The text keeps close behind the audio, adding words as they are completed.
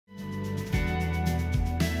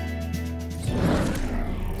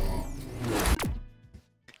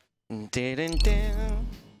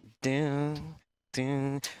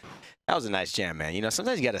That was a nice jam, man. You know,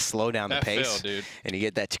 sometimes you got to slow down the pace, dude. and you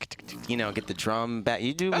get that, you know, get the drum back.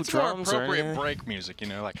 You do That's drums more appropriate break music, you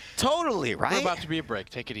know, like totally right. We're about to be a break.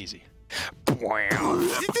 Take it easy.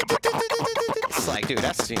 It's like, dude,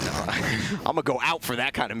 that's, you know, I'm gonna go out for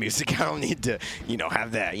that kind of music. I don't need to, you know,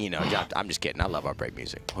 have that, you know. I'm just kidding. I love our break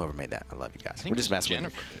music. Whoever made that, I love you guys. We're just messing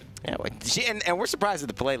with you. Yeah, and we're surprised at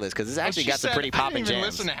the playlist because it's actually got some pretty popping jams. I didn't even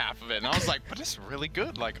listen to half of it, and I was like, but it's really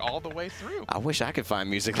good, like all the way through. I wish I could find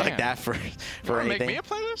music like that for anything. Make me a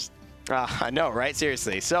playlist? I know, right?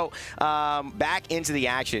 Seriously. So, back into the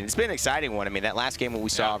action. It's been an exciting one. I mean, that last game when we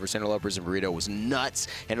saw versus Interlopers and Burrito was nuts.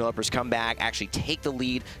 Interlopers come back, actually take the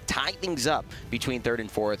lead, tie things up between third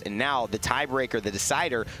and fourth, and now the tiebreaker, the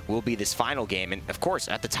decider, will be this final game. And, of course,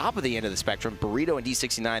 at the top of the end of the spectrum, Burrito and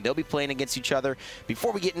D69, they'll be playing against each other.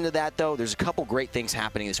 Before we get into that, though, there's a couple great things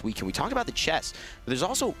happening this weekend. We talked about the chess, but there's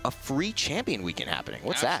also a free champion weekend happening.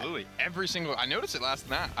 What's that? Absolutely. Every single – I noticed it last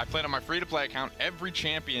night. I played on my free-to-play account. Every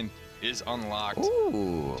champion is unlocked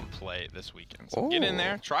to play this weekend. So get in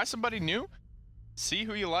there, try somebody new, see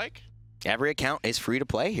who you like. Every account is free to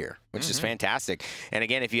play here, which is fantastic. And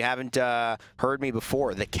again, if you haven't heard me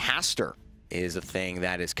before, the Caster is a thing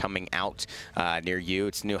that is coming out near you.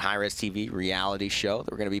 It's a new Hi-Rez TV reality show that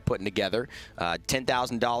we're going to be putting together.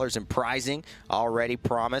 $10,000 in prizing already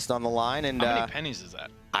promised on the line. And how many pennies is that?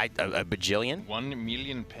 A bajillion. 1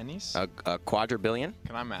 million pennies? A quadrillion.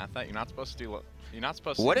 Can I math that? You're not supposed to do. You're not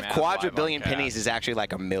supposed to. What if quadrillion pennies is actually like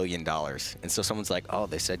 $1 million? And so someone's like, "Oh,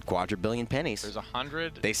 they said quadrillion pennies." There's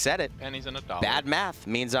 100. They said it. Pennies in a dollar. Bad math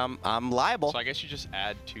means I'm liable. So I guess you just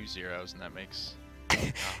add 2 zeros, and that makes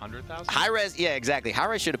 100,000. Hi-Rez, yeah, exactly.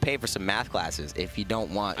 Hi-Rez should have paid for some math classes if you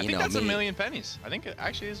don't want, I think that's $1 million pennies. I think it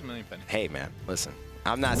actually is $1 million pennies. Hey, man, listen.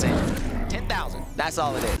 I'm not saying 10,000. That's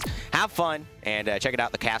all it is. Have fun and check it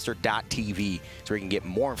out, thecaster.tv, so we can get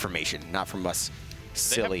more information, not from us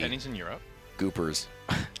silly they have pennies in Europe? Goopers.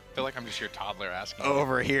 I feel like I'm just your toddler asking.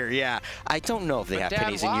 Over here, yeah. I don't know if they have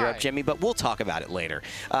pennies in Europe, Jimmy, but we'll talk about it later.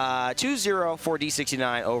 2-0 for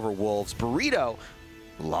D69 over Wolves. Burrito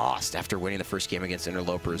lost after winning the first game against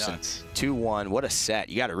Interlopers. 2-1. What a set.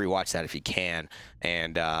 You got to rewatch that if you can.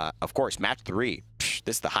 And, of course, match 3.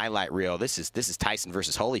 This is the highlight reel. This is Tyson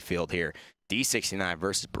versus Holyfield here. D69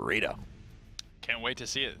 versus Burrito. Can't wait to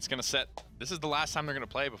see it. It's going to set. This is the last time they're going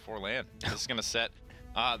to play before LAN. This is going to set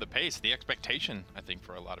the pace, the expectation, I think,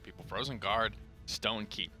 for a lot of people. Frozen Guard, Stone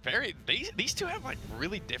Keep. These two have like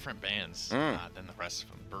really different bands than the rest of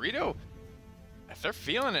them. Burrito, if they're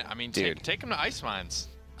feeling it, I mean, take them to Ice Mines.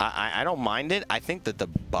 I don't mind it. I think that the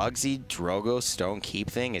Bugzy Drogo Stone Keep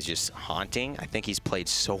thing is just haunting. I think he's played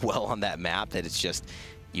so well on that map that it's just,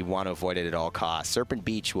 you want to avoid it at all costs. Serpent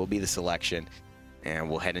Beach will be the selection, and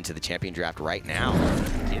we'll head into the champion draft right now.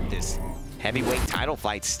 Get this heavyweight title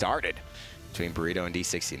fight started between Burrito and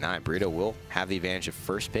D69. Burrito will have the advantage of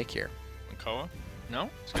first pick here. Makoa? No,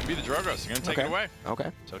 it's going to be the Drogos. They're going to take it away.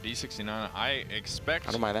 Okay. So D69, I expect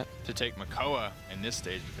I don't mind that. to take Makoa in this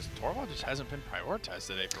stage because Torvald just hasn't been prioritized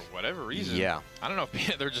today for whatever reason. Yeah. I don't know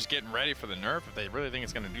if they're just getting ready for the nerf, if they really think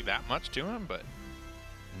it's going to do that much to him, but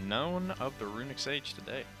none of the Runic Sage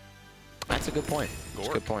today. That's a good point. That's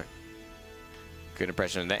a good point. Good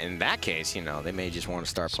impression. In that case, you know, they may just want to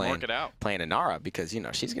start playing Inara because, you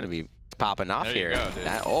know, she's going to be popping off here.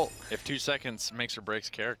 If 2 seconds makes or breaks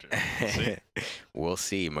character. We'll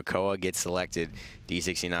see. Makoa gets selected.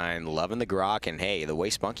 D69 loving the grok, and hey, the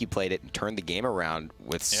way Spunky played it and turned the game around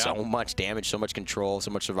with so much damage, so much control,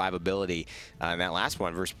 so much survivability. In that last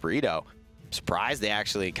one versus Burrito, surprised they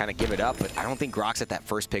actually kind of give it up, but I don't think grok's at that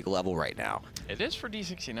first pick level right now. It is for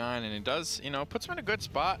D69, and it does, you know, puts him in a good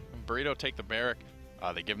spot. Burrito take the barrack.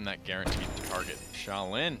 They give him that guaranteed target.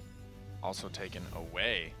 Shaolin also taken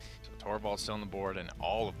away. Torvald's still on the board, and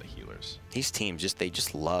all of the healers. These teams they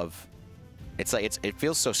just love. It's like it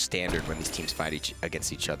feels so standard when these teams fight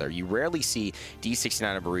against each other. You rarely see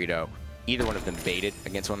D69 and Burrito, either one of them baited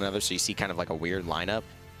against one another. So you see kind of like a weird lineup,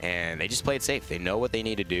 and they just play it safe. They know what they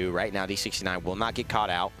need to do right now. D69 will not get caught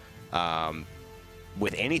out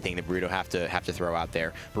with anything that Burrito have to throw out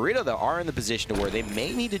there. Burrito, though, are in the position to where they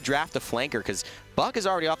may need to draft a flanker because Buck is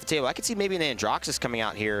already off the table. I could see maybe an Androxus coming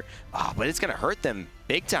out here, but it's going to hurt them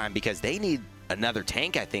big time because they need another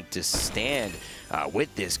tank, I think, to stand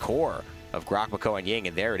with this core of Grok, Makoa, and Ying,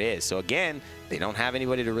 and there it is. So again, they don't have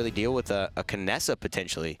anybody to really deal with a Kinessa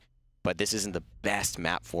potentially, but this isn't the best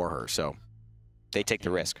map for her, so they take the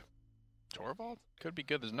risk. Torvald could be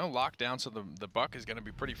good. There's no lockdown, so the Buck is going to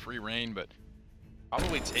be pretty free reign, but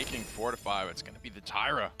probably taking 4 to 5. It's going to be the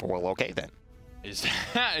Tyra. Well, okay then.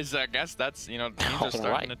 I guess that's, you know, teams are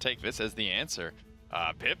starting to take this as the answer.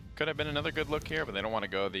 Pip could have been another good look here, but they don't want to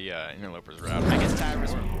go the interlopers route. I guess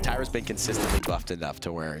Tyra's been consistently buffed enough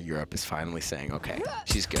to where Europe is finally saying, okay,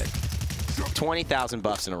 she's good. 20,000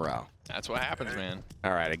 buffs in a row. That's what happens, man.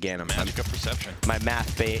 All right, again, Magic of perception. My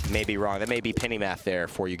math may be wrong. That may be penny math there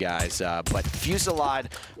for you guys. But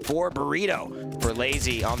Fusillade for Burrito for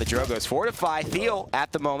Laizy on the Drogos. Fortify Thiel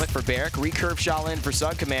at the moment for Barrack. Recurve Shaolin for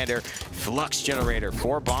SunCommander. Flux Generator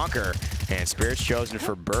for Bonkar. And Spirits Chosen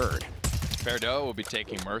for Bird. PERDO will be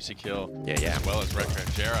taking Mercy Kill. Yeah. As well as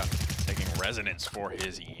gerrah taking Resonance for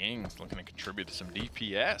his Ying. Looking to contribute to some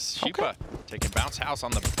DPS. Shipa taking Bounce House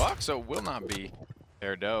on the Buck, so it will not be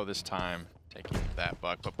PERDO this time taking that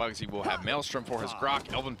Buck, but Bugzy will have Maelstrom for his Grok,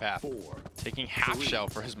 eLvenpath taking Half Shell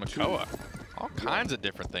for his Makoa. All kinds of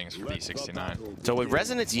different things for D69. So with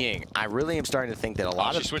Resonance Ying, I really am starting to think that a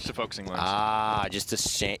lot of... She switched to Focusing Lens. Just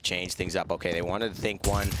to change things up. Okay, they wanted to think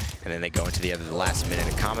one, and then they go into the other the last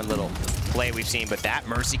minute. A common little play we've seen, but that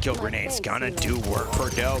Mercy Kill grenade's gonna do work.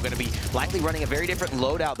 PERDO gonna be likely running a very different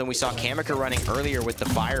loadout than we saw Kamika running earlier with the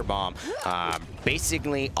Firebomb.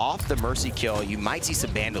 Basically, off the Mercy Kill, you might see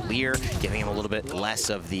some Bandolier, giving him a little bit less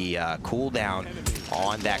of the cooldown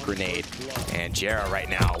on that grenade. And gerrah right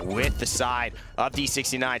now with the side of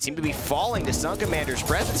D69 seem to be falling to SunCommander's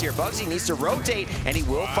presence here. Bugzy needs to rotate, and he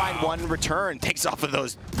will find one return. Takes off of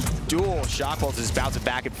those dual shock bolts, is bouncing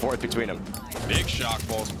back and forth between them. Big shock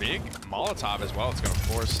bolts, big Molotov as well. It's going to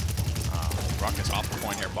force Ruckus off the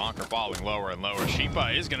point here. Bonkar falling lower and lower.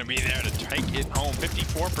 Shipa is going to be there to take it home.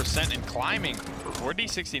 54% and climbing for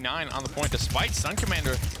D69 on the point, despite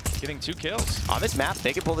SunCommander getting 2 kills. On this map,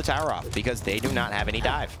 they can pull the tower off because they do not have any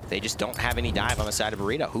dive. They just don't have any dive on the side of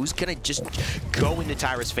Burrito. Who's going to just go into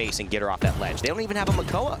Tyra's face and get her off that ledge? They don't even have a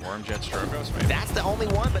Makoa. Wormjet Strogos, maybe. That's the only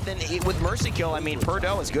one, but then with Mercy Kill, I mean,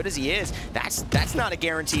 PERDO, as good as he is, that's not a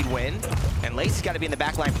guaranteed win. And Laizy's got to be in the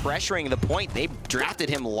back line pressuring the point. They've drafted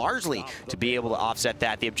him largely to be able to offset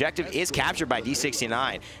that. The objective is captured by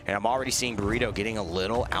D69, and I'm already seeing Burrito getting a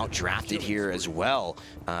little outdrafted here as well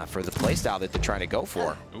for the playstyle that they're trying to go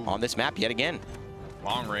for. On this map yet again.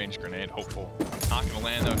 Long range grenade, hopeful. Not gonna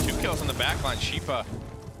land though. 2 kills on the backline. Shipa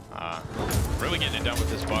really getting it done with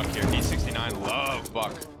this Buck here. D69 love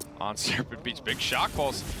Buck on Serpent Beach. Big shock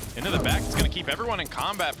pulse into the back. It's gonna keep everyone in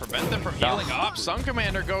combat, prevent them from healing up.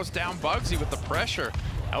 SunCommander goes down. Bugzy with the pressure.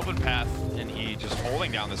 eLvenpath and he just holding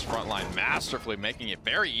down this front line masterfully, making it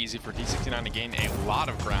very easy for D69 to gain a lot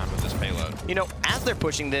of ground with this payload. You know, as they're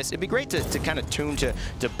pushing this, it'd be great to kind of tune to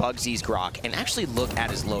Bugzy's Grok and actually look at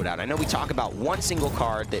his loadout. I know we talk about one single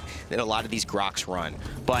card that a lot of these Groks run,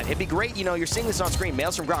 but it'd be great, you know, you're seeing this on screen,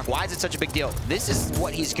 Maelstrom Grok, why is it such a big deal? This is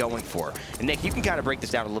what he's going for. And Nick, you can kind of break this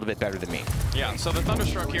down a little bit better than me. Yeah, so the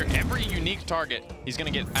Thunderstruck here, every unique target, he's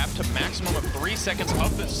going to get up to maximum of 3 seconds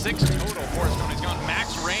of the 6 total for his own. He's got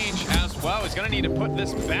max range as well. He's going to need to put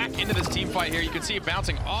this back into this team fight here. You can see it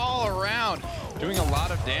bouncing all around, doing a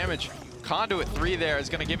lot of damage. Conduit 3 there is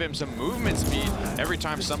going to give him some movement speed every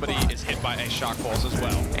time somebody is hit by a shock pulse as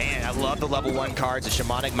well. And I love the level 1 cards, the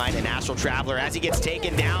Shamanic Might and Astral Traveler. As he gets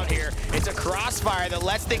taken down here, it's a crossfire that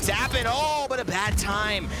lets things happen. Oh, but a bad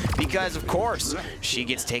time because, of course, she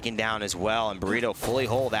gets taken down as well. And Burrito fully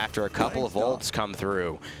hold after a couple of ults come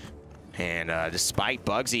through. And despite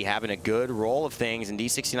Bugzy having a good roll of things and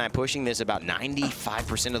D69 pushing this about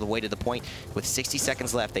 95% of the way to the point, with 60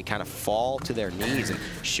 seconds left, they kind of fall to their knees and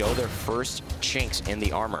show their first chinks in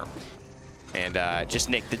the armor. And just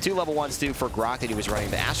Nick, the 2 level 1s too for Grok that he was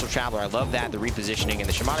running. The Astral Traveler, I love that. The repositioning and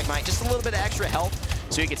the Shamanic Might, just a little bit of extra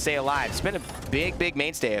health so he could stay alive. It's been a big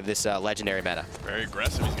mainstay of this legendary meta. Very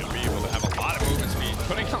aggressive. He's going to be able to have a lot of movement speed,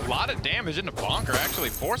 putting a lot of damage into Bonkar, actually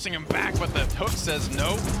forcing him back, but the hook says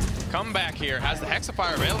no. Come back here, has the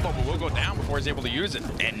Hexafire available, but will go down before he's able to use it.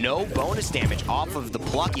 And no bonus damage off of the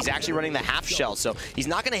pluck. He's actually running the half shell, so he's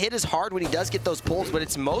not going to hit as hard when he does get those pulls, but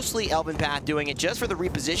it's mostly eLvenpath doing it just for the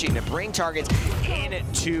repositioning to bring targets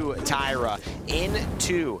into Tyra,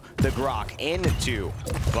 into the Grok, into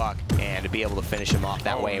Buck, and to be able to finish him off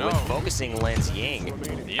that way with focusing lens Ying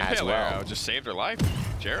the as well. Arrow just saved her life.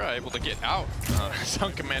 gerrah able to get out.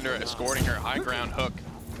 SunCommander escorting her high ground hook.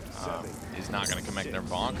 Is not going to connect their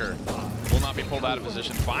Bonkar. Will not be pulled out of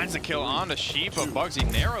position. Finds the kill on the Shipa. Bugzy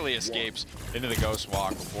narrowly escapes into the Ghost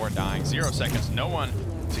Walk before dying. 0 seconds. No one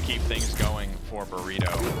to keep things going for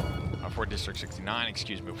Burrito. For District 69,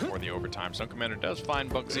 excuse me, before the overtime. SunCommander does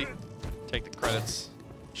find Bugzy. Take the credits.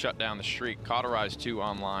 Shut down the streak. Cauterize 2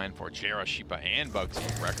 online for gerrah, Shipa, and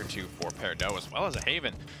Bugzy. Record 2 for PERDO, as well as a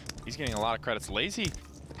Haven. He's getting a lot of credits. Laizy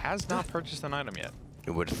has not purchased an item yet.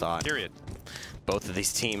 Who would have thought? Period. Both of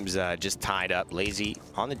these teams just tied up. Laizy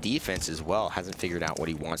on the defense as well. Hasn't figured out what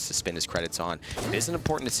he wants to spend his credits on. It is an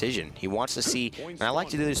important decision. He wants to see, and I like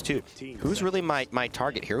to do this too, who's really my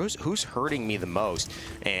target here? Who's hurting me the most?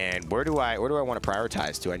 And where do I want to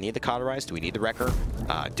prioritize? Do I need the Cauterize? Do we need the Wrecker?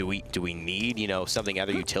 Do we need, you know, something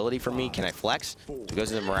other utility for me? Can I flex? So it goes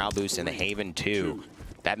to the morale boost and the Haven too.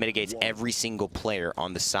 That mitigates every single player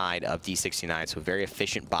on the side of D69. So a very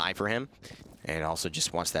efficient buy for him. And also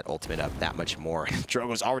just wants that ultimate up that much more.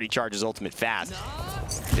 Drogo's already charged his ultimate fast.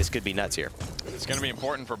 This could be nuts here. It's going to be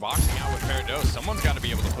important for boxing out with PERDO. Someone's got to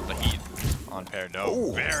be able to put the heat on PERDO.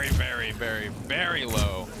 Ooh. Very, very, very, very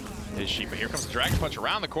low is Shipa. Here comes the Dragon Punch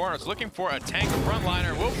around the corner. It's looking for a tank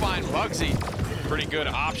frontliner. We'll find Bugzy. Pretty good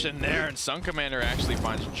option there. And SunCommander actually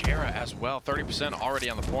finds gerrah as well. 30%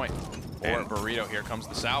 already on the point. For Burrito, here comes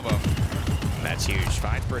the salvo. That's huge.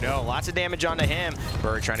 Finds PERDO. Lots of damage onto him.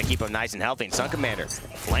 Bird trying to keep him nice and healthy. And SunCommander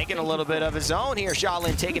flanking a little bit of his own here.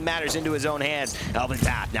 Shaolin taking matters into his own hands.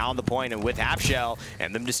 eLvenpath now on the point and with Half-Shell.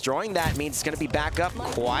 And them destroying that means it's going to be back up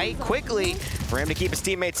quite quickly for him to keep his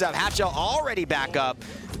teammates up. Half-Shell already back up.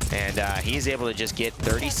 And he's able to just get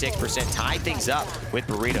 36%, tie things up with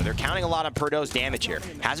Burrito. They're counting a lot on PERDO's damage here.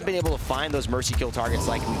 Hasn't been able to find those mercy kill targets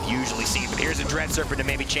like we've usually seen. But here's a Dread Serpent to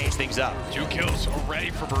maybe change things up. 2 kills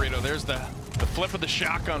already for Burrito. There's the flip of the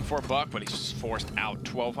shotgun for Buck, but he's forced out.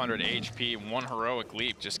 1200 HP, 1 heroic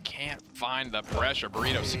leap. Just can't find the pressure.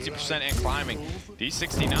 Burrito 60% and climbing.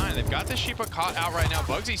 D69, they've got the Shipa caught out right now.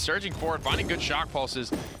 Bugzy surging forward, finding good shock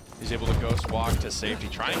pulses. He's able to ghost walk to safety,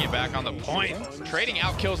 trying to get back on the point. Trading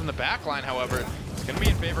out kills in the back line, however, it's going to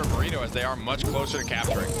be in favor of Burrito as they are much closer to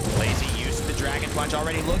capturing. Laizy used the Dragon Punch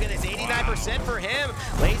already. Look at this, 89% for him.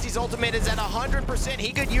 Laizy's ultimate is at 100%.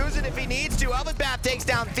 He could use it if he needs to. eLvenpath takes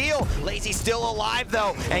down Thiel. Laizy's still alive,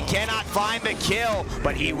 though, and cannot find the kill.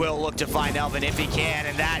 But he will look to find Elven if he can,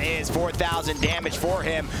 and that is 4,000 damage for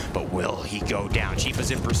him. But will he go down?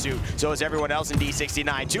 Shipa's in pursuit. So is everyone else in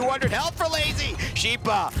D69. 200 health for Laizy.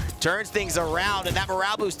 Shipa turns things around, and that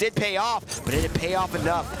morale boost did pay off, but it didn't pay off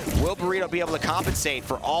enough. Will Burrito be able to compensate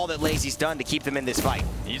for all that Laizy's done to keep them in this fight?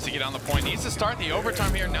 Needs to get on the point, needs to start the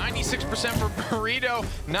overtime here. 96% for Burrito,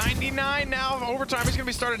 99 now. Overtime is going to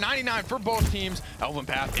be started 99 for both teams.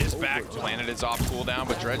 eLvenpath is back. Planet is off cooldown,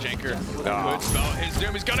 but Dredge Anchor could spell his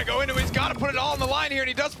doom. He's going to go into it. He's got to put it all on the line here, and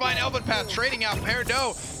he does find eLvenpath trading out.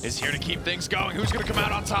 PERDO is here to keep things going. Who's going to come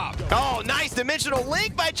out on top? Oh, nice dimensional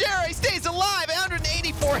link by gerrah. He stays alive.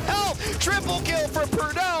 184 health. Triple kill for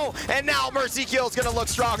PERDO. And now Mercy Kill's going to look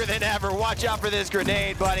stronger than ever. Watch out for this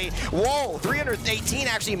grenade, buddy. Whoa, 318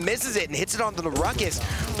 actually misses it and hits it onto the Ruckus.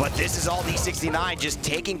 But this is all D69 just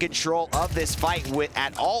taking control of this fight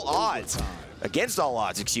at all odds. Against all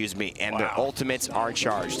odds, excuse me, and their ultimates are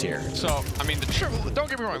charged here. So, I mean, don't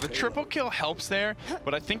get me wrong, the triple kill helps there,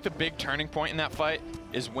 but I think the big turning point in that fight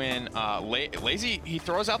is when Laizy, he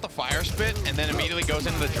throws out the fire spit and then immediately goes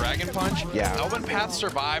into the dragon punch. Yeah. eLvenpath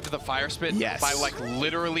survived the fire spit by like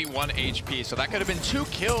literally 1 HP, so that could have been 2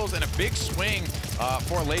 kills and a big swing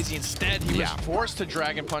for Laizy. Instead, he was forced to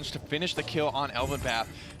dragon punch to finish the kill on eLvenpath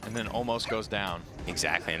and then almost goes down.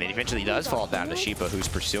 Exactly, and then eventually does fall down to Shipa, who's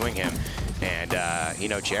pursuing him. And, you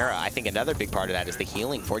know, gerrah, I think another big part of that is the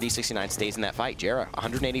healing. 4D69 stays in that fight. gerrah,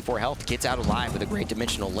 184 health, gets out alive with a great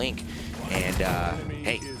dimensional link. And,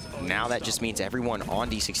 hey, now that just means everyone on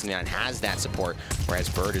D69 has that support, whereas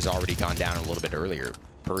Bird has already gone down a little bit earlier.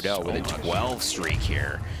 PERDO with a 12 streak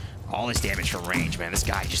here. All this damage from range, man. This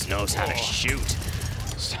guy just knows how to shoot.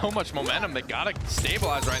 So much momentum. They got to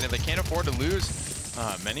stabilize right now. They can't afford to lose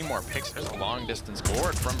many more picks. There's a long distance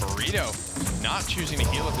board from Burrito. Not choosing to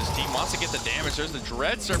heal up his team. Wants to get the damage. There's the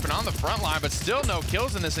Dread Serpent on the front line, but still no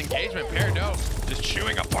kills in this engagement. PERDO just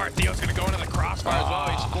chewing apart. Theo's going to go into the crossfire as well.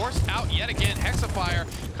 He's forced out yet again. Hexafire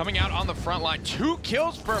coming out on the front line. 2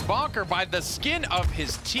 kills for bonkar by the skin of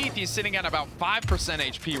his teeth. He's sitting at about 5%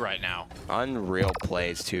 HP right now. Unreal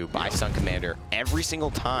plays, too, by SunCommander every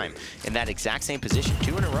single time in that exact same position.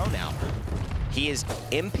 2 in a row now. He is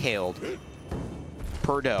impaled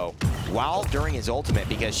PERDO while during his ultimate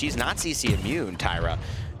because she's not CC immune, Tyra.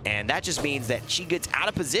 And that just means that she gets out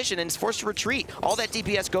of position and is forced to retreat. All that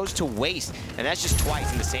DPS goes to waste, and that's just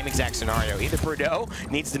twice in the same exact scenario. Either PERDO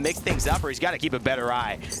needs to mix things up or he's got to keep a better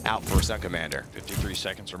eye out for SunCommander. 53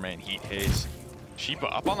 seconds remain. Heat haze.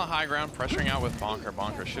 Shipa up on the high ground, pressuring out with bonkar.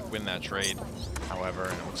 bonkar should win that trade. However,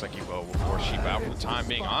 and it looks like he will force Shipa out for the time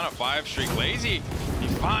being on a 5 streak. Laizy, he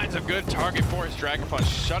finds a good target for his Dragon Punch,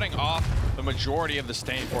 shutting off the majority of the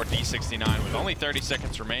stain for D69 with only 30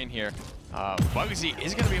 seconds remain here. Bugzy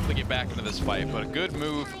is going to be able to get back into this fight, but a good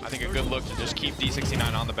move, I think a good look to just keep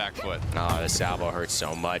D69 on the back foot. Oh, the salvo hurts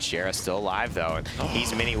so much. Gerrah's still alive, though, and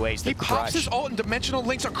he's in many ways the crush. He pops his ult and dimensional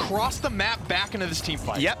links across the map back into this team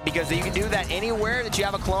fight. Yep, because you can do that anywhere that you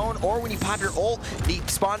have a clone, or when you pop your ult, he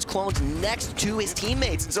spawns clones next to his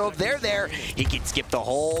teammates. And so if they're there, he can skip the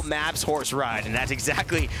whole map's horse ride, and that's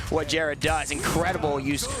exactly what gerrah does. Incredible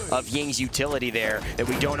use of Ying's utility there that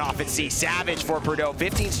we don't often see. Savage for PERDO,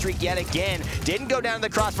 15 streak yet again. Didn't go down to the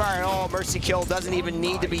crossfire at all. Mercy kill doesn't even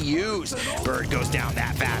need to be used. Bird goes down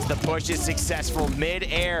that fast. The push is successful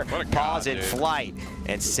mid-air. Pause in flight.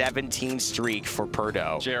 And 17 streak for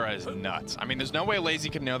PERDO. gerrah is nuts. I mean, there's no way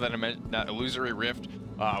Laizy could know that Illusory Rift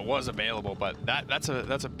was available, but that's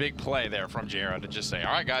a big play there from gerrah to just say,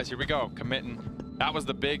 all right, guys, here we go, committing. That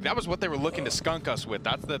was what they were looking to skunk us with.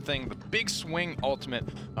 That's the thing, the big swing ultimate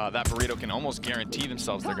that Burrito can almost guarantee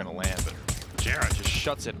themselves they're gonna land, but gerrah just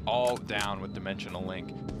shuts it all down with Dimensional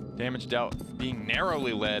Link. Damage dealt being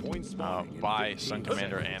narrowly led by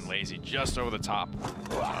SunCommander and Laizy just over the top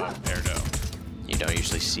of PERDO. You don't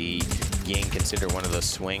usually see Ying consider one of those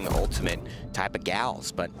swing ultimate type of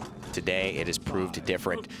gals, but today it has proved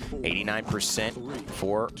different. 89%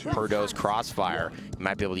 for PERDO's crossfire. You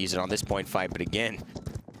might be able to use it on this point fight, but again,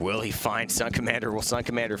 will he find SunCommander? Will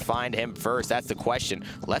SunCommander find him first? That's the question.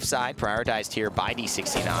 Left side prioritized here by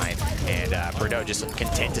D69, and PERDO just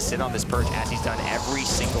content to sit on this perch as he's done every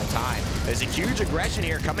single time. There's a huge aggression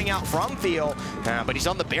here coming out from Thiel, but he's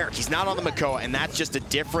on the Barrack. He's not on the Makoa, and that's just a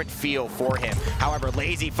different feel for him. However,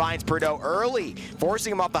 Laizy finds PERDO early,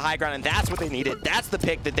 forcing him off the high ground, and that's what they needed. That's the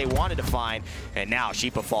pick that they wanted to find, and now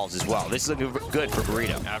Shipa falls as well. This is good for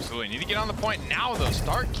Burrito. Absolutely. Need to get on the point now, though.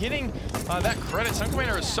 Start getting that credit.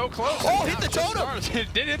 SunCommander is so close. Oh, hit the totem!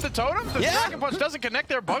 It did hit the totem? The Dragon Punch doesn't connect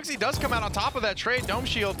there. Bugzy does come out on top of that trade. Dome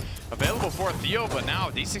Shield available for Thiel, but now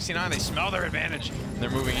D69, they smell their advantage, and they're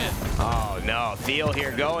moving in. Oh, no. Thiel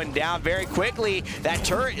here going down very quickly. That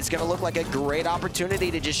turret is going to look like a great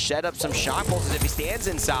opportunity to just shed up some shock pulses if he stands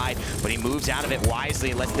inside, but he moves out of it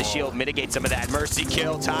wisely and lets the shield mitigate some of that. Mercy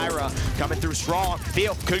kill. Tyra coming through strong.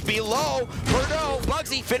 Thiel could be low. PERDO,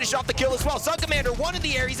 Bugzy finish off the kill as well. SunCommander, one in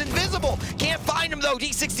the air. He's invisible. Can't find him, though.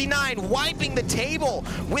 D69 wiping the table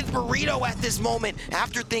with Burrito at this moment.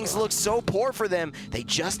 After things look so poor for them, they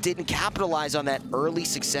just didn't capitalize on that early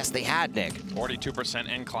success they had, Nick. 42%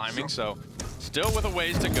 and climbing, so still with a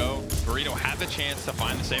ways to go. Burrito had the chance to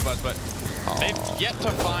find the save us, but they've yet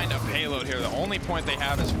to find a payload here. The only point they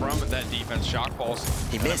have is from that defense. Shock Pulse.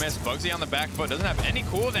 He missed. Bugzy on the back foot. Doesn't have any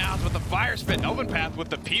cooldowns with the Fire Spit. eLvenpath with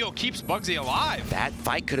the peel keeps Bugzy alive. That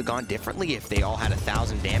fight could have gone differently if they all had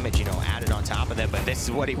 1,000 damage, you know, added on top of them, but this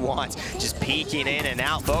is what he wants. Just peeking in and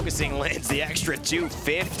out, focusing Lens, the extra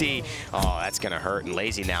 250. Oh, that's gonna hurt, and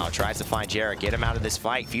Laizy now tries to find gerrah, get him out of this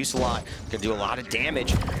fight. Fusillade gonna do a lot of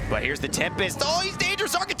damage, but here's the Tempest. Oh, he's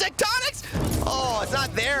dangerous, Architectonics! Oh, it's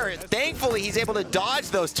not there. Thankfully, he's able to dodge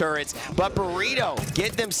those turrets, but Burrito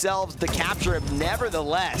get themselves the capture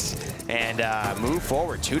nevertheless, and move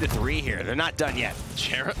forward 2-3 here. They're not done yet.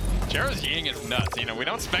 gerrah's Ying is nuts. You know, we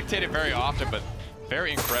don't spectate it very often, but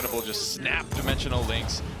very incredible, just snap dimensional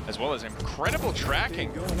links, as well as incredible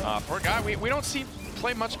tracking for a guy we don't see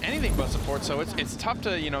play much anything but support, so it's tough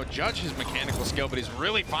to, you know, judge his mechanical skill, but he's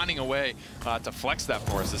really finding a way to flex that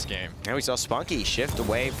for us this game. And we saw Spunky shift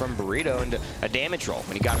away from Burrito into a damage role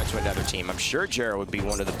when he got into another team. I'm sure gerrah would be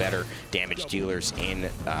one of the better damage dealers in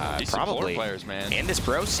probably players, man, in this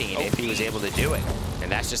pro scene if he was able to do it.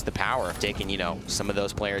 And that's just the power of taking, you know, some of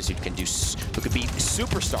those players who could be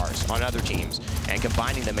superstars on other teams and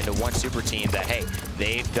combining them into one super team that, hey,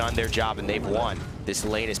 they've done their job and they've won this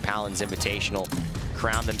latest Paladins Invitational,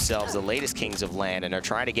 crowned themselves the latest Kings of Land, and are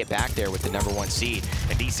trying to get back there with the #1 seed.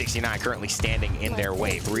 And D69 currently standing in their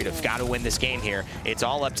way. Burrito's got to win this game here. It's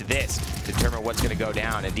all up to this to determine what's going to go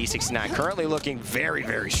down. And D69 currently looking very,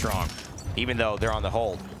 very strong, even though they're on the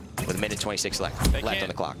hold with 1:26 left on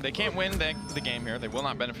the clock. They can't win the game here. They will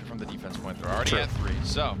not benefit from the defense point. They're already at 3.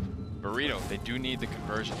 So Burrito, they do need the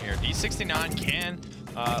conversion here. D69 can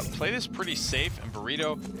play this pretty safe, and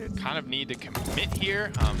Burrito kind of need to commit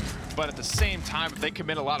here. But at the same time, if they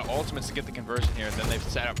commit a lot of ultimates to get the conversion here, then they've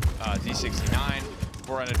set up D69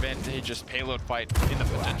 for an advantageous payload fight in the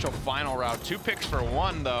potential final round. 2 picks for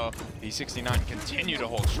 1, though. D69 continue to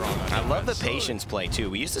hold strong on I love the patience play, too.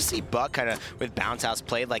 We used to see Buck kind of, with Bounce House,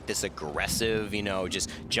 played like this aggressive, you know, just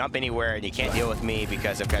jump anywhere and you can't deal with me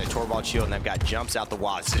because I've got a Torvald shield and I've got jumps out the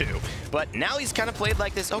wazoo. But now he's kind of played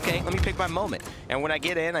like this, okay, let me pick my moment. And when I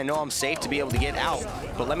get in, I know I'm safe to be able to get out.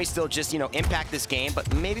 But let me still just, you know, impact this game,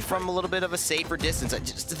 but maybe from a little bit of a safer distance.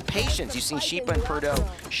 Just the patience. You've seen Shipa and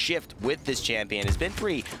PERDO shift with this champion has been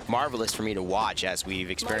pretty marvelous for me to watch as we've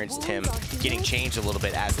experienced him getting changed a little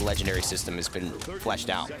bit as the legendary system has been fleshed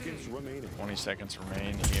out. 20 seconds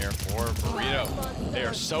remain here for Burrito. They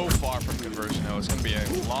are so far from conversion, though. It's going to be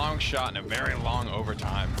a long shot and a very long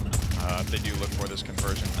overtime if they do look for this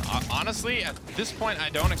conversion. Honestly, at this point, I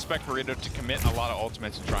don't expect Burrito to commit a lot of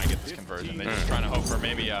ultimates and try and get this conversion. They're just trying to hope for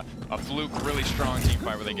maybe a fluke, really strong team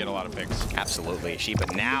fight where they get a lot of picks. Absolutely.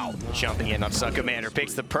 Shipa now jumping in on SunCommander,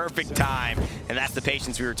 picks the perfect time, and that's the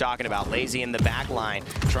patience we were talking about. Laizy in the back line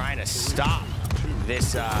trying to stop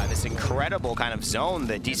this this incredible kind of zone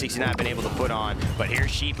that D69 have been able to put on. But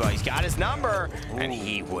here's Shipa. He's got his number, and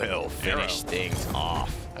he will finish things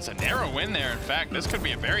off. That's a narrow win there. In fact, this could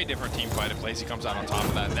be a very different team fight if Laizy comes out on top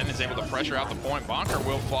of that and then is able to pressure out the point. bonkar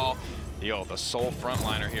will fall. Thiel, the sole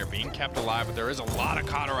frontliner here, being kept alive, but there is a lot of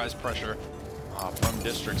cauterized pressure from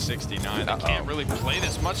District 69. They can't really play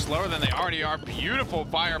this much slower than they already are. Beautiful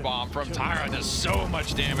firebomb from Tyra. Does so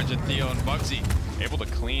much damage, and Thiel and Bugzy able to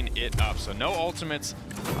clean it up. So no ultimates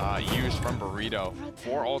used from Burrito.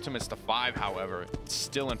 4 ultimates to 5, however,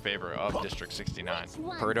 still in favor of District 69.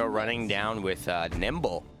 PERDO running down with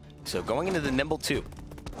Nimble. So going into the Nimble 2.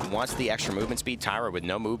 He wants the extra movement speed. Tyra with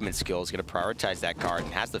no movement skills is going to prioritize that card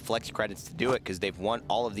and has the flex credits to do it because they've won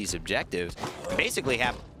all of these objectives. And basically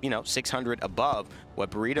have, you know, 600 above what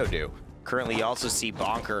Burrito do. Currently, you also see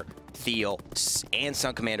bonkar, Thiel, and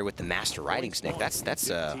SunCommander with the Master Riding Snake. That's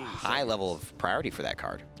a high level of priority for that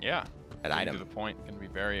card. Yeah. That item. To the point, going to be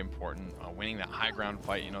very important. Winning that high ground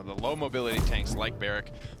fight, you know, the low mobility tanks like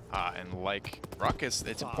Barrack and like Ruckus,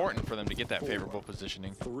 it's important for them to get that favorable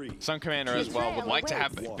positioning. SunCommander as well would like to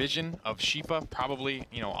have vision of Shipa, probably,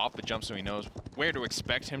 you know, off the jump so he knows where to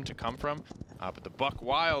expect him to come from. But the Buck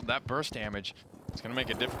Wild, that burst damage, it's going to make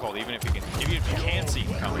it difficult, even if you can see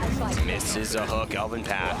him coming. Misses a hook,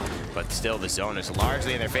 eLvenpath, but still the zone is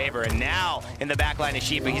largely in their favor. And now in the back line of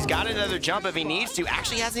Shipa, he's got another jump if he needs to.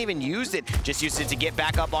 Actually hasn't even used it, just used it to get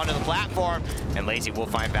back up onto the platform. And Laizy will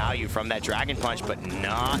find value from that Dragon Punch, but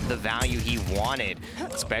not the value he wanted,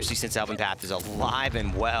 especially since eLvenpath is alive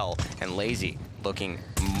and well. And Laizy looking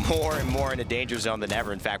more and more in a danger zone than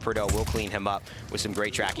ever. In fact, PERDO will clean him up with some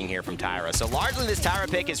great tracking here from Tyra. So largely this Tyra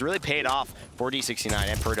pick has really paid off for D69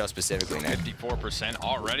 and PERDO specifically. 54%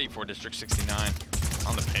 already for District 69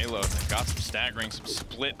 on the payload. They've got some staggering, some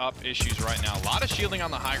split up issues right now. A lot of shielding on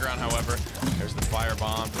the high ground, however. There's the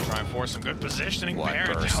firebomb to try and force some good positioning.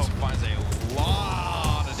 PERDO finds a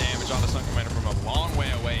lot of damage on the SunCommander from a long way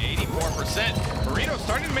away, 84%. Burrito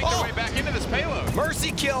starting to make their way back into this payload.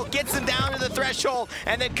 Mercy kill gets them down to the threshold,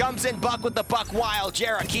 and then comes in Buck with the Buck Wild.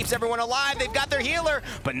 Gerrah keeps everyone alive. They've got their healer,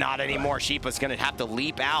 but not anymore. Shipa's going to have to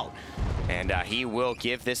leap out, and he will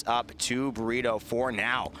give this up to Burrito for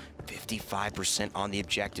now. 55% on the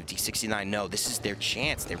objective. D69, no, this is their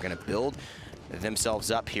chance. They're going to build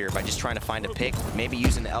themselves up here by just trying to find a pick, maybe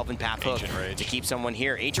using the eLvenpath hook to keep someone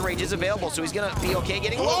here. Ancient Rage is available, so he's gonna be okay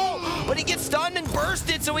getting low, but he gets stunned and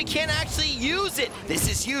bursted, so he can't actually use it. This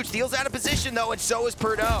is huge. Thiel's out of position though, and so is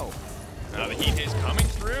PERDO. Now the heat is coming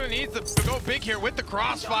through and needs to go big here with the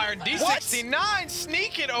crossfire. D69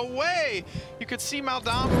 sneak it away. You could see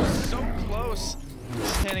Maldonado so close,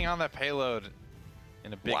 standing on that payload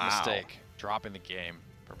in a big mistake, dropping the game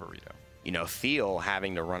for Burrito. You know, Thiel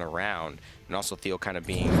having to run around, and also Thiel kind of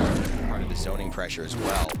being part of the zoning pressure as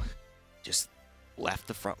well, just left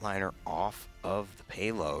the frontliner off of the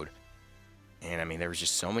payload. And I mean, there was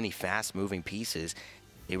just so many fast-moving pieces.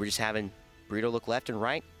 They were just having Burrito look left and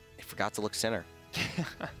right. They forgot to look center.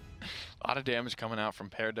 A lot of damage coming out from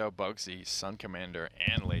PERDO, Bugzy, SunCommander,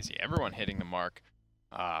 and Laizy. Everyone hitting the mark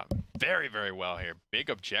very, very well here.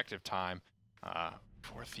 Big objective time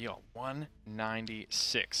for Thiel,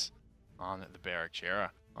 196. On the Barrack.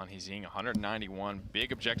 Gerrah on Hizing, 191.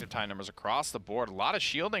 Big objective time numbers across the board. A lot of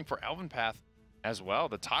shielding for eLvenpath as well.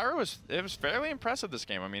 The Tyra was fairly impressive this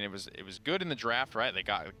game. I mean, it was good in the draft, right? They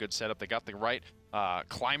got a good setup. They got the right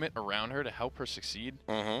climate around her to help her succeed.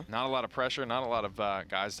 Not a lot of pressure, not a lot of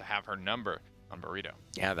guys to have her number on Burrito.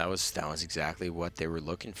 Yeah, that was exactly what they were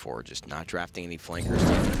looking for. Just not drafting any flankers,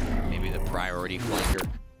 taking maybe the priority flanker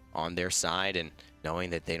on their side, and knowing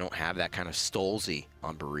that they don't have that kind of Stolzy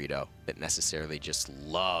on Burrito that necessarily just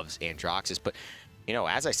loves Androxus. But, you know,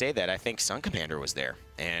 as I say that, I think SunCommander was there.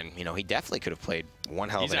 And, you know, he definitely could have played one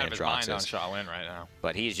hell of an Androxus. He's out of his mind on Shaolin right now.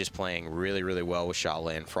 But he's just playing really, really well with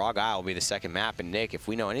Shaolin. Frog Isle will be the second map. And, Nick, if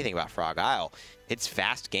we know anything about Frog Isle, it's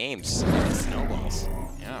fast games and it snowballs.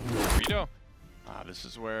 Yeah, Burrito. This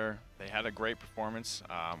is where they had a great performance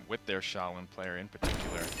with their Shaolin player in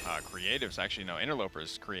particular. Creatives, actually, no,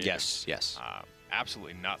 Interlopers creative. Yes.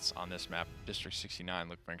 Absolutely nuts on this map. District 69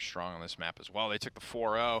 looked very strong on this map as well. They took the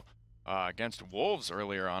 4-0 against Wolves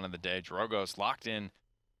earlier on in the day. Drogos locked in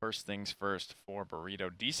first things first for Burrito.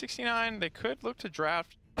 D69, they could look to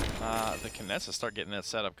draft the Kinessa, start getting that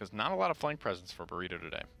set up, because not a lot of flank presence for Burrito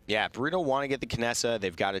today. Yeah, Burrito want to get the Kinessa.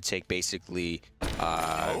 They've got to take basically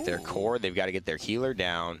their core. They've got to get their healer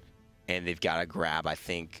down, and they've got to grab, I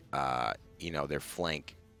think, you know, their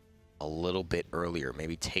flank a little bit earlier.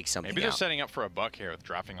 Maybe take something Maybe they're out. setting up for a buck here with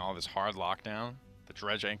dropping all this hard lockdown, the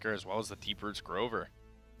Dredge Anchor, as well as the Deep Roots Grover.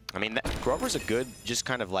 I mean, Grover's a good, just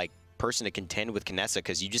kind of like, person to contend with Kinessa,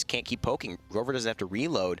 because you just can't keep poking. Grover doesn't have to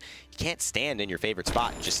reload. You can't stand in your favorite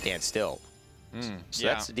spot and just stand still. So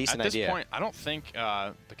yeah, that's a decent idea. At this point, I don't think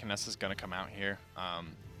the Kinessa's going to come out here. I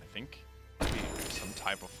think maybe some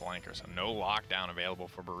type of flank or some no lockdown available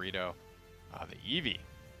for Burrito. The Eevee,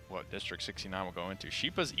 what District 69 will go into.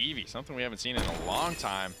 Shipa's Eevee, something we haven't seen in a long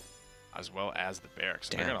time, as well as the Barracks.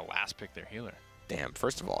 So they're going to last pick their healer. Damn,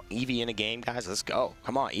 first of all, Eevee in a game, guys, let's go.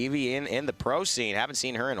 Come on, Eevee in the pro scene. Haven't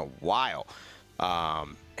seen her in a while. No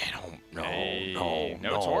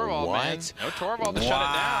Torvald, what? man. No Torvald to shut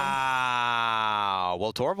it down. Wow.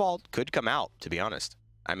 Well, Torvald could come out, to be honest.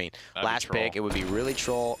 I mean, That'd last pick, it would be really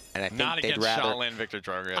troll, and I think Not they'd against rather. Shaolin Victor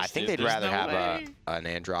Drogos. I think they'd rather have an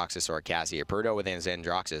Androxus or a Cassie. Or PERDO with an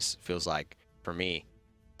Androxus feels like, for me,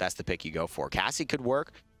 that's the pick you go for. Cassie could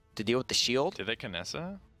work to deal with the shield. Did they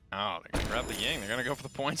Kinessa? Oh, they're going to grab the Ying. They're going to go for the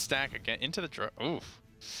point stack again into the Oof.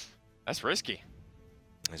 That's risky.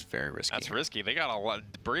 It's very risky. That's risky. They got a lot.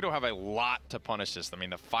 Burrito have a lot to punish this. I mean,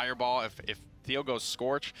 the fireball, if Thiel goes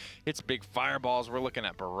Scorch, hits big fireballs. We're looking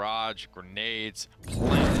at barrage, grenades,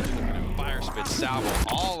 plants, looking at fire spit, salvo,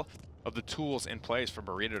 all of the tools in place for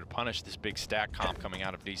Burrito to punish this big stack comp coming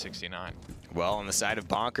out of D69. Well, on the side of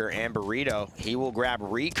Bonkar and Burrito, he will grab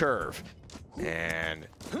Recurve. And,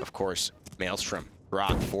 of course, Maelstrom.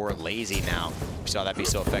 Rock for Laizy now. We saw that be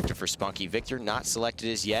so effective for Spunky. Victor not selected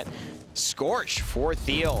as yet. Scorch for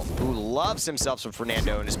Thiel, who loves himself some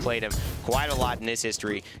Fernando and has played him quite a lot in his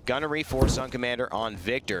history. Gunnery for SunCommander on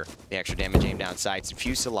Victor. The extra damage aimed down sights.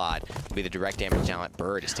 Fusillade will be the direct damage talent.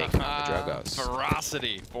 Bird is taking on the Drogos.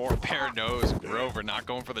 Ferocity for PERDO's Grover, not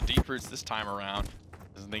going for the deep roots this time around.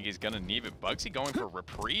 Doesn't think he's going to need it. Bugzy going for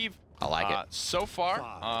Reprieve. I like it. So far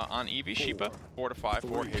on Eevee, Shipa, 4 to 5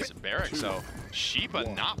 for his Barrack. So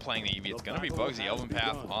Shipa not playing the Eevee. It's going to be Bugzy,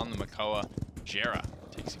 eLvenpath on the Makoa. Gerrah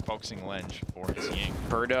takes focusing lens for his Ying.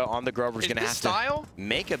 PERDO on the Grover is going to have to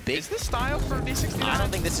make a big... Is this style for D69? I don't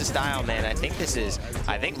think this is style, man. I think this is...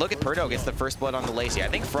 look at PERDO gets the first blood on the Laizy. I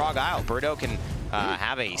think Frog Isle, PERDO can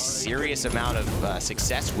have a serious amount of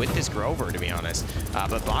success with this Grover, to be honest.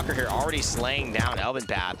 But Bonkar here already slaying down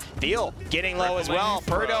eLvenpath. Thiel getting low as well.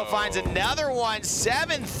 PERDO finds another one.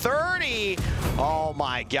 730. Oh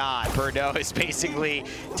my God. PERDO is basically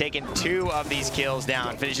taking 2 of these kills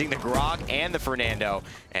down, finishing the Grog and the Fernando.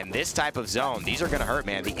 And this type of zone, these are going to hurt,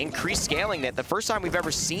 man. The increased scaling net, the first time we've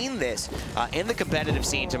ever seen this in the competitive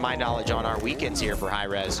scene, to my knowledge, on our weekends here for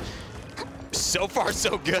Hi-Rez. So far,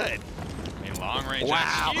 so good. Long range.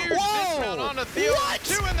 Wow. Huge. Whoa. On to Thiel. What?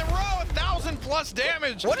 2 in the row. 1,000+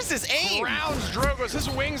 damage. What is this aim? Rounds Drogos. His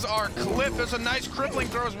wings are clipped. There's a nice crippling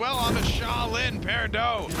throw as well on the Shaolin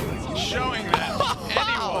PERDO. Showing that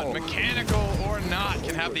anyone, mechanical or not,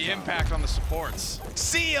 can have the impact on the supports.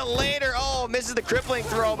 See you later. Oh, misses the crippling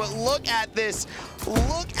throw, but look at this.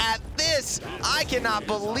 Look at this. I cannot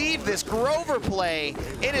believe this Grover play.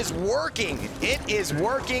 It is working. It is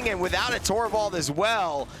working, and without a Torvald as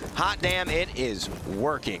well. Hot damn, it is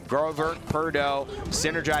working. Grover, PERDO,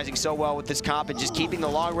 synergizing so well with this comp and just keeping the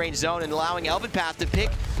long-range zone and allowing eLvenpath to pick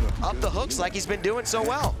up the hooks like he's been doing so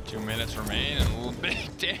well. 2 minutes remain and a little bit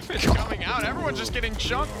of damage coming out. Everyone's just getting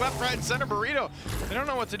chunked left, right, and center. Burrito, they don't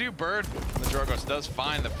know what to do. Bird, the Drogos, does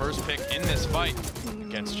find the first pick in this fight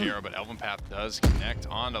against Gerrah, but eLvenpath does connect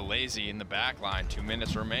onto Laizy in the back line. 2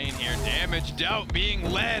 minutes remain here. Damage dealt,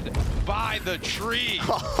 being led by the tree.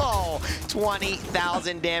 Oh,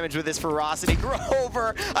 20,000 damage with this ferocity.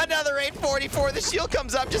 Grover, another 844. The shield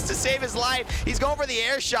comes up just to save his life. He's going for the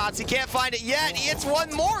air shots. He can't find it yet. He hits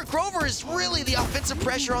one more. Grover is really the offensive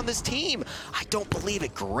pressure on this team. I don't believe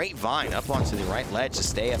it. Great Vine up onto the right ledge to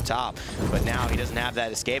stay up top. But now he doesn't have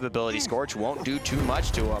that escape ability. Scorch won't do too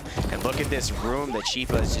much to him. And look at this room that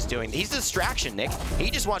Shipa is just doing. He's a distraction, Nick. He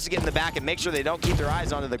just wants to get in the back and make sure they don't keep their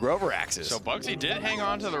eyes onto the Grover axis. So Bugzy did hang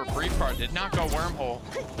on to the reprieve part, did not go wormhole.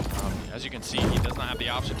 As you can see, he does not have the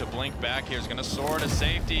option to blink back here. He's going to soar to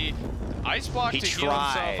safety. Ice block to heal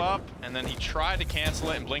himself up, and then he tried to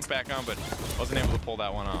cancel it and blink back on, but wasn't able to pull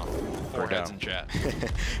that one off. 4 heads in chat.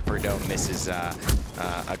 PERDO misses a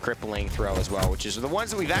crippling throw as well, which is the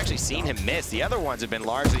ones that we've actually seen him miss. The other ones have been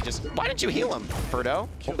largely just, why didn't you heal him, PERDO?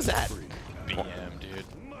 What was that? BM, dude.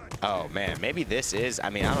 Oh, man, maybe this is, I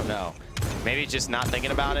mean, I don't know. Maybe just not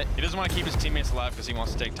thinking about it. He doesn't want to keep his teammates alive because he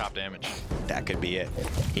wants to take top damage. That could be it.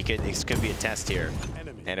 This could be a test here.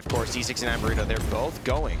 And of course, D69 Burrito, they're both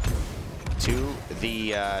going to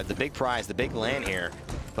the big prize, the big LAN here.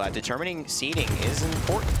 But determining seeding is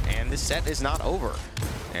important, and this set is not over.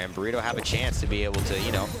 And Burrito have a chance to be able to,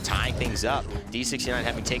 you know, tie things up. D69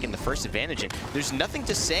 having taken the first advantage. And there's nothing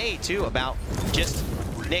to say, too, about just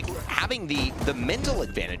Nick having the mental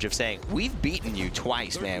advantage of saying, we've beaten you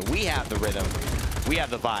twice, man. We have the rhythm. We have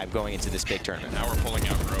the vibe going into this big tournament. Now we're pulling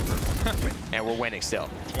out Grover. And we're winning still.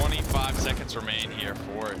 25 seconds remain here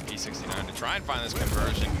for D69 to try and find this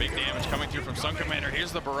conversion. Big damage coming through from SunCommander.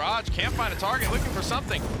 Here's the barrage. Can't find a target. Looking for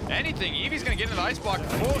something. Anything. Eevee's going to get into the ice block.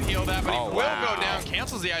 Full heal that, but he will go down.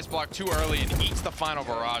 Cancels the ice block too early and eats the final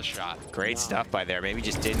barrage shot. Great stuff by there. Maybe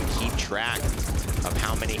just didn't keep track of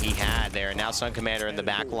how many he had there. And now SunCommander in the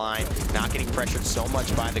back line, not getting pressured so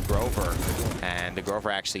much by the Grover. And the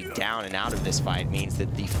Grover actually down and out of this fight means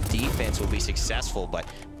that the defense will be successful. But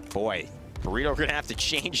boy, Burrito are going to have to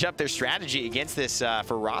change up their strategy against this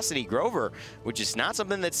Ferocity Grover, which is not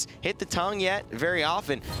something that's hit the tongue yet very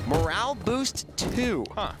often. Morale boost 2.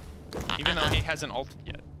 Huh. Even though he hasn't ulted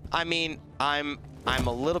yet. I mean, I'm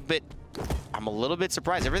a little bit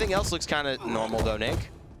surprised. Everything else looks kind of normal though,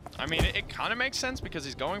 Nick. I mean, it kind of makes sense because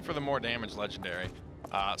he's going for the more damage legendary.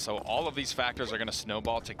 So all of these factors are going to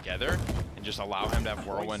snowball together and just allow him to have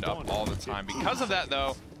Whirlwind up all the time. Because of that,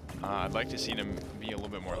 though, I'd like to see him be a little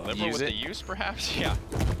bit more liberal with the use, perhaps. Yeah.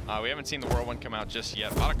 We haven't seen the Whirlwind come out just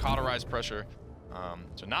yet. A lot of cauterized pressure.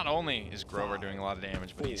 So not only is Grover doing a lot of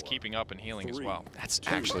damage, but he's keeping up and healing as well. That's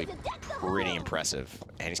actually pretty impressive.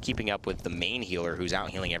 And he's keeping up with the main healer who's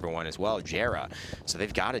out healing everyone as well, gerrah. So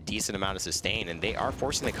they've got a decent amount of sustain, and they are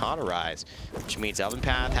forcing the cauterize, which means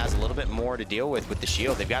eLvenpath has a little bit more to deal with the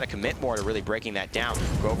shield. They've got to commit more to really breaking that down.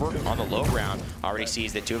 Grover on the low ground already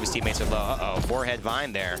sees that 2 of his teammates are low. Uh-oh, forehead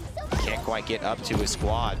vine there. Can't quite get up to his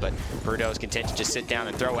squad, but Burrito's content to just sit down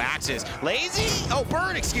and throw axes. Laizy,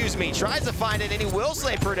 Bird, excuse me, tries to find it, and he will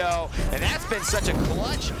slay PERDO, and that's been such a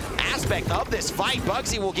clutch aspect of this fight.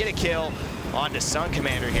 Bugzy will get a kill onto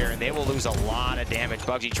SunCommander here, and they will lose a lot of damage.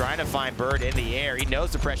 Bugzy trying to find Bird in the air. He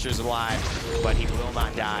knows the pressure is alive, but he will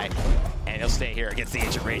not die, and he'll stay here against the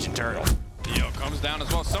Ancient Raging Turtle. Thiel comes down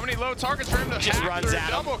as well. So many low targets for him to just runs at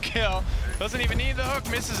double kill. Doesn't even need the hook,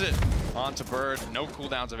 misses it. Onto Bird. No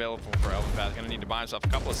cooldowns available for eLvenpath. Gonna need to buy himself a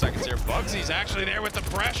couple of seconds here. Bugzy's actually there with the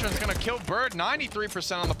pressure. It's gonna kill Bird.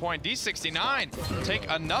 93% on the point. D69 take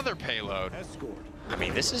another payload. I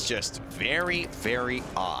mean, this is just very, very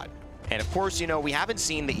odd. And of course, you know, we haven't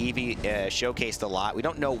seen the Eevee showcased a lot. We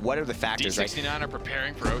don't know what are the factors. D69 are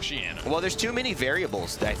preparing for Oceania. Well, there's too many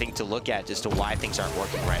variables that I think to look at just to why things aren't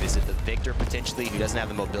working right. Is it the Victor potentially who doesn't have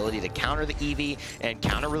the mobility to counter the Eevee and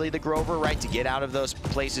counter really the Grover, right? To get out of those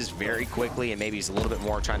places very quickly, and maybe he's a little bit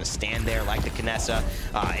more trying to stand there like the Kinessa.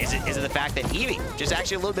 Is it the fact that Eevee just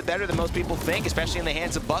actually a little bit better than most people think, especially in the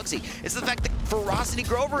hands of Bugzy? It's the fact that Ferocity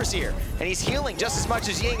Grover is here, and he's healing just as much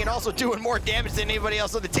as Ying and also doing more damage than anybody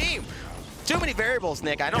else on the team. Too many variables,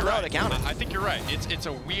 Nick. I don't know how to count it. I think you're right. It's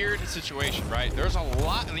a weird situation, right? There's a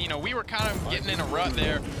lot, you know, we were kind of getting in a rut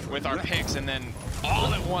there with our picks, and then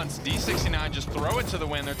all at once, D69 just throw it to the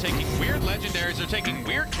wind. They're taking weird legendaries. They're taking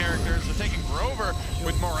weird characters. They're taking Grover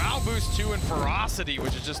with Morale Boost 2 and Ferocity,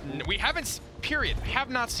 which is just, we haven't, period, have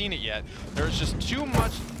not seen it yet. There's just too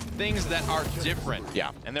much things that are different.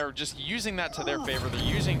 Yeah. And they're just using that to their favor. They're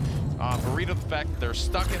using Burrito the fact they're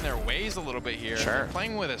stuck in their ways a little bit here. Sure. They're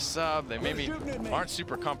playing with a sub. They maybe aren't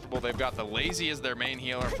super comfortable. They've got the Laizy as their main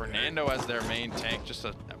healer, Fernando as their main tank. Just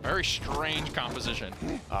a very strange composition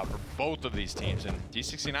for both of these teams. And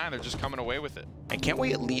D69, they're just coming away with it. And can't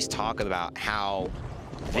we at least talk about how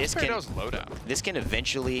this can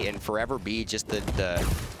eventually and forever be just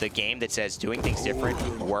the game that says doing things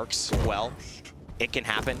different works well? It can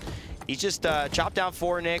happen. He's just chopped down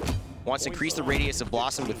 4, Nick. Wants to increase the radius of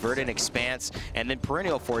Blossom with Verdant Expanse, and then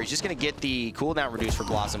Perennial 4. He's just going to get the cooldown reduced for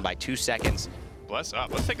Blossom by 2 seconds. Bless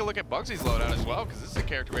up. Let's take a look at Bugzy's loadout as well, because this is a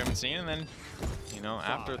character we haven't seen. And then, you know,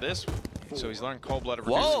 after this, so he's learned Cold Blood,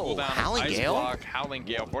 reduces cooldown, Howling Ice Gale? Block, Howling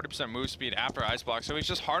Gale, 40% move speed after Ice Block, so he's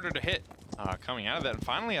just harder to hit coming out of that. And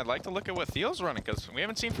finally, I'd like to look at what Thiel's running, because we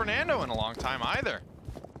haven't seen Fernando in a long time either.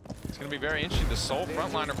 It's going to be very interesting. The sole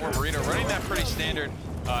frontliner for Burrito running that pretty standard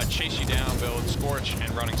chase you down, build, scorch, and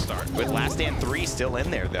running start. With Last Stand 3 still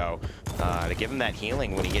in there, though, to give him that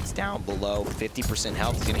healing when he gets down below 50%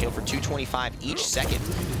 health. He's going to heal for 225 each second.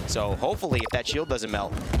 So hopefully, if that shield doesn't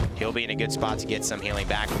melt, he'll be in a good spot to get some healing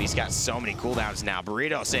back. But he's got so many cooldowns now.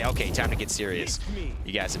 Burrito say, okay, time to get serious.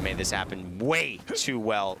 You guys have made this happen way too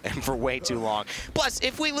well and for way too long. Plus,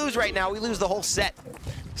 if we lose right now, we lose the whole set.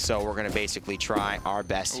 So we're going to basically try our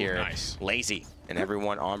best here. Nice. Laizy and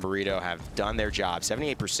everyone on Burrito have done their job.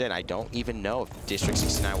 78%. I don't even know if District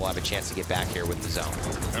 69 will have a chance to get back here with the zone.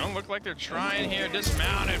 They don't look like they're trying here.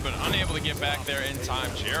 Dismounted, but unable to get back there in time.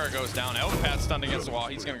 Gerrah goes down. eLvenpath stunned against the wall.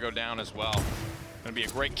 He's going to go down as well. Going to be a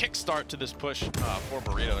great kickstart to this push for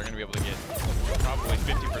Burrito. They're going to be able to get probably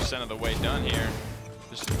 50% of the way done here.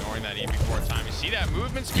 Just ignoring that E before time. You see that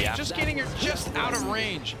movement speed, just getting her just out of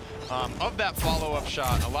range of that follow-up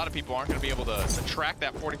shot. A lot of people aren't going to be able to track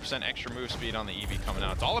that 40% extra move speed on the EV coming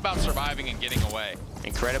out. It's all about surviving and getting away.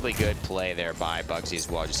 Incredibly good play there by Bugzy as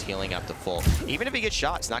well, just healing up to full. Even if he gets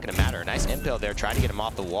shot, it's not going to matter. A nice impale there, trying to get him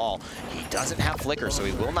off the wall. He doesn't have flicker, so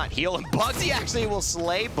he will not heal. And Bugzy actually will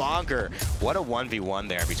slay bonkar. What a 1v1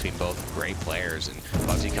 there between both great players. And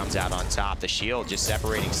Bugzy comes out on top. The shield just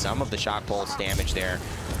separating some of the shock pulse damage there,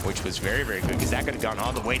 which was very, very good, because that could have gone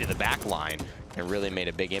all the way to the back line and really made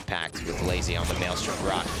a big impact with Laizy on the Maelstrom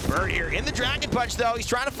Rock. Bird here in the Dragon Punch, though. He's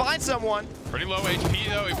trying to find someone. Pretty low HP,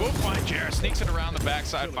 though. He will find Gerrah. Sneaks it around the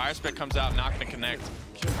backside. Fire Spit comes out, not going to connect.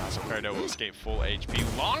 So PERDO will escape full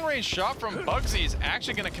HP. Long-range shot from Bugzy is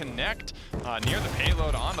actually going to connect near the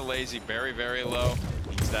payload onto Laizy. Very, very low.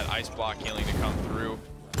 Needs that ice block healing to come through.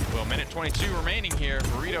 Well, minute 22 remaining here.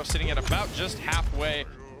 Burrito sitting at about just halfway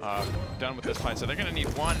done with this fight. So they're going to need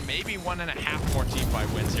one, maybe 1.5 more team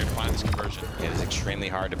fight wins here to find this conversion. It is extremely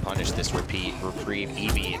hard to punish this reprieve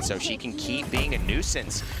Eevee, and so she can keep being a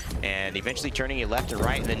nuisance and eventually turning you left and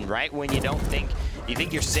right. And then right when you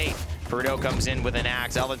think you're safe, Burrito comes in with an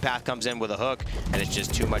axe, eLvenpath comes in with a hook, and it's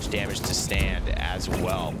just too much damage to stand as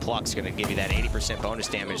well. Pluck's going to give you that 80% bonus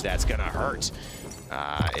damage that's going to hurt.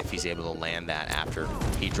 If he's able to land that after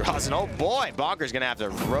he draws. And oh boy, bonkar's gonna have to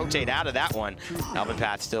rotate out of that one.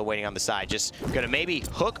 eLvenpath still waiting on the side. Just gonna maybe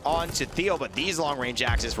hook onto Thiel, but these long range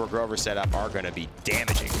axes for Grover set up are gonna be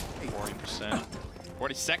damaging. 40%.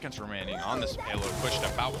 40 seconds remaining on this payload, pushed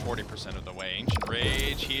about 40% of the way. Ancient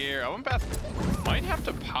Rage here. eLvenpath might have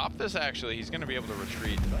to pop this, actually. He's going to be able to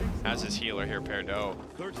retreat as his healer here, PERDO.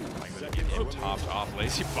 Like to get him topped off.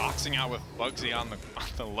 Laizy boxing out with Bugzy on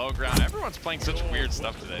the low ground. Everyone's playing such weird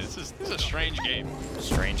stuff today. This is a strange game.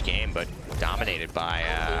 Strange game, but dominated by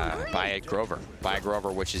Grover. By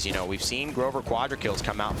Grover, which is, you know, we've seen Grover quadra kills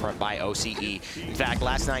come out by OCE. In fact,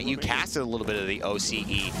 last night you casted a little bit of the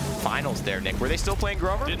OCE finals there, Nick. Were they still playing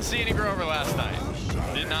Grover? Didn't see any Grover last night.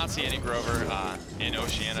 Did not see any Grover in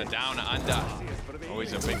Oceania. Down under.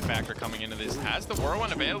 Always a big factor coming into this. Has the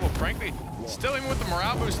Whirlwind available, frankly. Still, even with the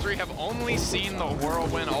Morale Boost 3, have only seen the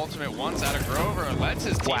Whirlwind ultimate once out of Grover. Lets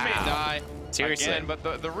his teammate die. Seriously. Again,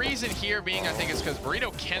 but the reason here being, I think, is because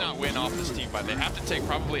Burrito cannot win off this team fight. They have to take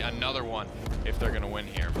probably another one if they're going to win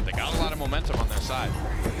here. But they got a lot of momentum on their side.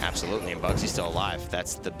 Absolutely, and Bugzy's still alive.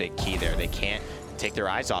 That's the big key there. They can't take their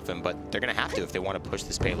eyes off him, but they're going to have to if they want to push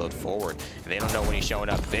this payload forward. And they don't know when he's showing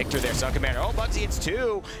up. Victor there, SunCommander. Oh, Bugzy, it's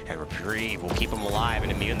 2. And Reprieve will keep him alive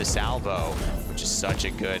and immune the salvo, which is such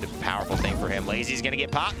a good, powerful thing for him. Laizy's going to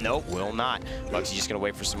get popped. Nope, will not. Bugzy's just going to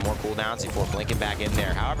wait for some more cooldowns before blinking back in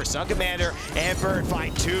there. However, SunCommander and Bird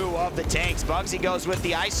find 2 of the tanks. Bugzy goes with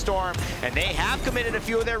the Ice Storm, and they have committed a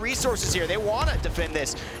few of their resources here. They want to defend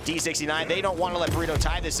this D69. They don't want to let Burrito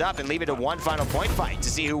tie this up and leave it a one final point fight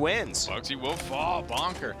to see who wins. Bugzy will fall.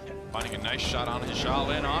 Bonkar finding a nice shot on his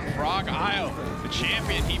Shaolin on Frog Isle. The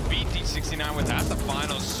champion he beat D69 with at the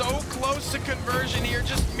finals. So close to conversion here,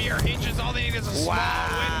 just mere inches. All they need is a small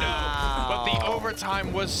window. But the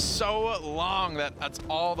overtime was so long that that's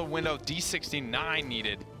all the window D69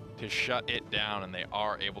 needed to shut it down, and they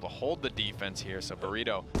are able to hold the defense here. So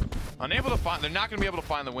Burrito unable to find, they're not going to be able to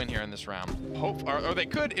find the win here in this round. Or they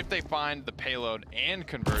could if they find the payload and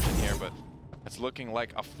conversion here, but it's looking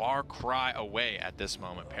like a far cry away at this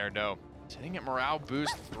moment. PERDO sitting at Morale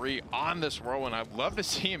Boost 3 on this Whirlwind. I'd love to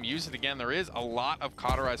see him use it again. There is a lot of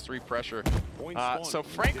Cauterize 3 pressure. So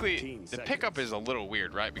frankly, the pickup is a little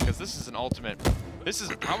weird, right? Because this is an ultimate. This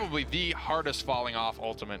is probably the hardest falling off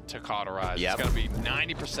ultimate to Cauterize. It's going to be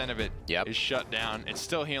 90% of it is shut down. It's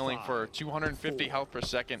still healing for 250 health per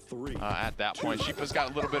second at that point. Shipa's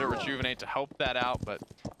got a little bit of Rejuvenate to help that out, but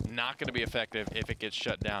not going to be effective if it gets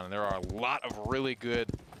shut down. And there are a lot of really good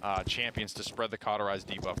champions to spread the Cauterize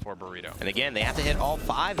debuff for Burrito. And again, they have to hit all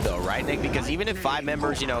 5 though, right, Nick? Because even if 5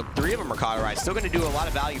 members, you know, 3 of them are Cauterized, still going to do a lot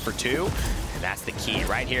of value for 2. And that's the key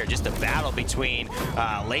right here. Just a battle between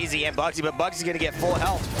Laizy and Bugzy, but Bugzy's going to get full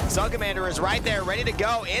health. SunCommander is right there, ready to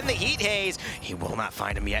go in the heat haze. He will not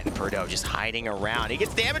find him yet in PERDO, just hiding around. He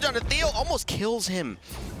gets damage onto Thiel, almost kills him.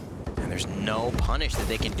 And there's no punish that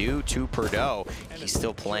they can do to PERDO. He's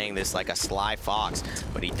still playing this like a sly fox,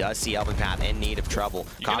 but he does see eLvenpath in need of trouble.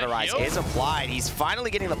 Hi-Rez is applied. He's finally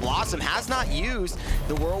getting the Blossom. Has not used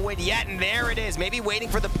the Whirlwind yet, and there it is. Maybe waiting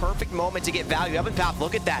for the perfect moment to get value. eLvenpath,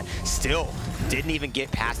 look at that. Still didn't even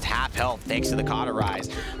get past half health thanks to the Hi-Rez.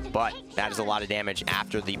 But that is a lot of damage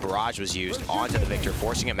after the barrage was used onto the Victor,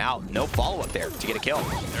 forcing him out. No follow-up there to get a kill.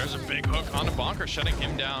 There's a big hook on the bonkar, shutting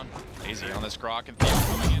him down. Laizy on this Grok, and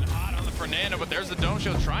Thiel coming in hot on the Fernando, but there's the Dome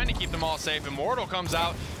Shield trying to keep them all safe. Immortal comes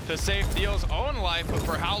out to save Thiel's own life, but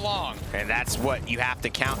for how long? And that's what you have to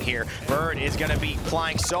count here. Bird is going to be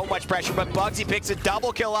applying so much pressure, but Bugzy picks a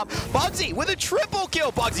double kill up. Bugzy with a triple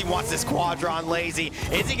kill. Bugzy wants this Quadra on Laizy.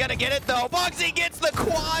 Is he going to get it, though? Bugzy gets the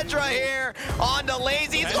Quadra here onto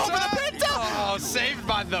Laizy. He's going for the Penta! Oh, saved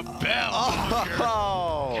by the bell.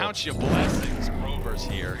 Oh. Count your blessings. Grover's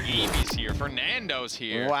here. Evie's here. Fernando's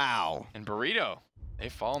here. Wow. And Burrito, they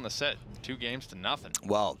fall in the set 2-0.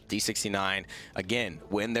 Well, D69, again,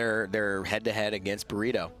 win their head-to-head against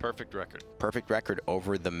Burrito. Perfect record. Perfect record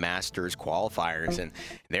over the Masters qualifiers, and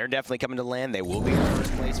they're definitely coming to land. They will be in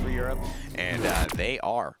first place for Europe, and they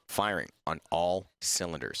are firing on all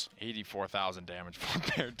cylinders. 84,000 damage for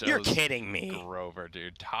PERDO. You're kidding me. Grover,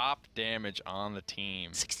 dude. Top damage on the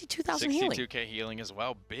team. 62,000 healing. 62K healing as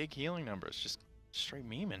well. Big healing numbers. Just straight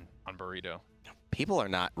memeing on Burrito. People are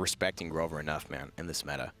not respecting Grover enough, man, in this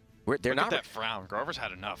meta. They're not. Look at that frown. Grover's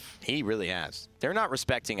had enough. He really has. They're not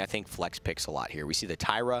respecting, I think, flex picks a lot here. We see the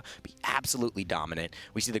Tyra be absolutely dominant.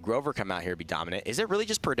 We see the Grover come out here be dominant. Is it really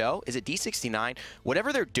just PERDO? Is it D69?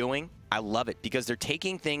 Whatever they're doing, I love it because they're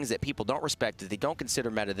taking things that people don't respect, that they don't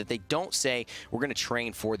consider meta, that they don't say, we're going to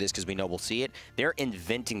train for this because we know we'll see it. They're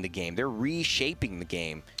inventing the game. They're reshaping the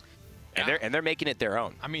game. Yeah. And they're making it their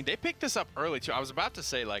own. I mean, they picked this up early, too. I was about to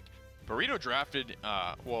say, like, Burrito drafted,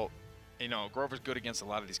 well, you know, Grover's good against a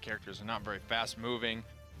lot of these characters. They're not very fast-moving.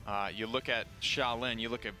 You look at Shaolin, you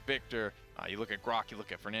look at Victor, you look at Grok, you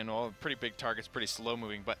look at Fernando, all pretty big targets, pretty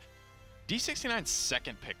slow-moving. But D69's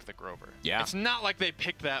second picked the Grover. Yeah. It's not like they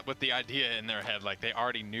picked that with the idea in their head. Like, they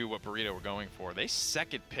already knew what Burrito were going for. They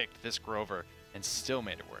second picked this Grover and still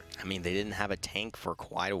made it work. I mean, they didn't have a tank for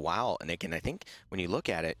quite a while. And again, I think when you look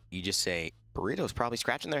at it, you just say, Burrito's probably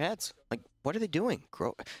scratching their heads. Like, what are they doing?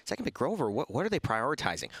 Second pick Grover, what are they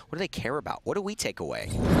prioritizing? What do they care about? What do we take away?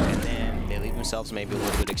 And then they leave themselves maybe a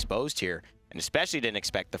little bit exposed here. And especially didn't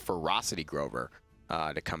expect the ferocity Grover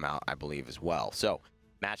to come out, I believe, as well. So,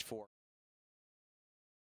 match 4.